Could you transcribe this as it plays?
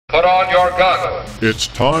Put on your goggles. It's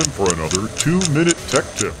time for another 2-minute tech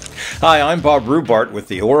tip. Hi, I'm Bob Rubart with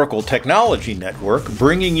the Oracle Technology Network,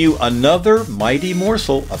 bringing you another mighty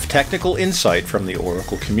morsel of technical insight from the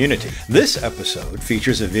Oracle community. This episode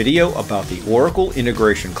features a video about the Oracle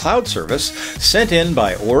Integration Cloud Service sent in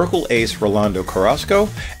by Oracle ace Rolando Carrasco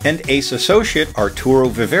and ace associate Arturo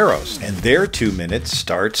Viveros, and their 2 minutes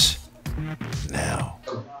starts now.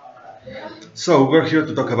 So we're here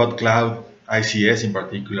to talk about cloud, ICS in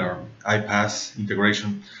particular, iPaaS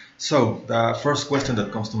integration. So the first question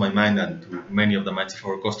that comes to my mind and to many of the minds of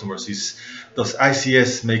our customers is, does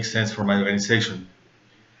ICS make sense for my organization?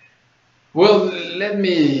 Well, let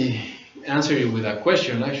me answer you with a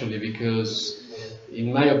question actually, because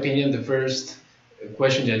in my opinion, the first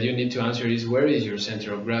question that you need to answer is, where is your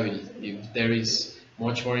center of gravity? If there is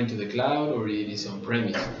much more into the cloud or it is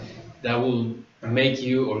on-premise, that will make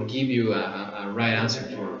you or give you a right answer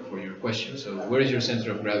for your question. So where is your center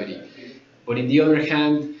of gravity? But in the other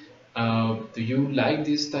hand, do you like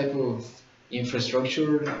this type of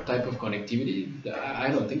infrastructure, type of connectivity? I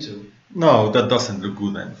don't think so. No, that doesn't look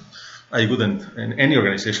good. And I wouldn't, and any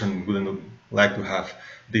organization wouldn't like to have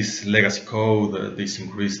this legacy code, this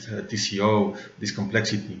increased TCO, this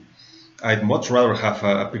complexity. I'd much rather have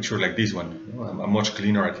a picture like this one, a much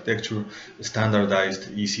cleaner architecture,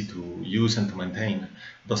 standardized, easy to use and to maintain.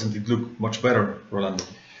 Doesn't it look much better, Rolando?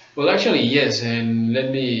 Well, actually, yes. And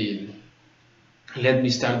let me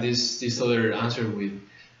start this other answer with.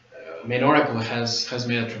 Oracle has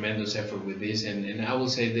made a tremendous effort with this, and I will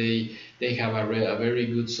say they have a very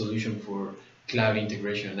good solution for cloud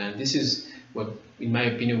integration. And this is what, in my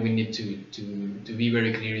opinion, we need to be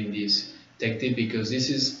very clear in this tech tip, because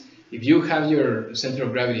this is, if you have your center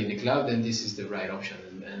of gravity in the cloud, then this is the right option.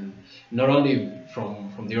 And not only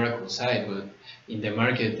from the Oracle side, but in the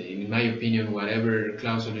market, in my opinion, whatever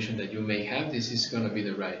cloud solution that you may have, this is going to be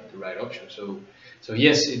the right option. So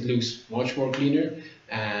yes, it looks much more cleaner,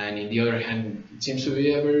 and in the other hand, it seems to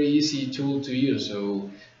be a very easy tool to use. So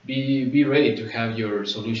be ready to have your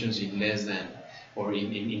solutions in less than, or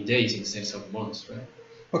in days instead of months, right?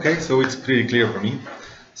 Okay, so it's pretty clear for me.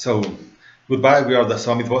 So goodbye, we are the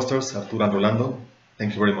SOA Mythbusters, Arturo and Rolando.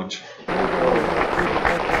 Thank you very much.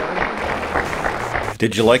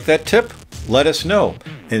 Did you like that tip? Let us know,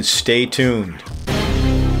 and stay tuned.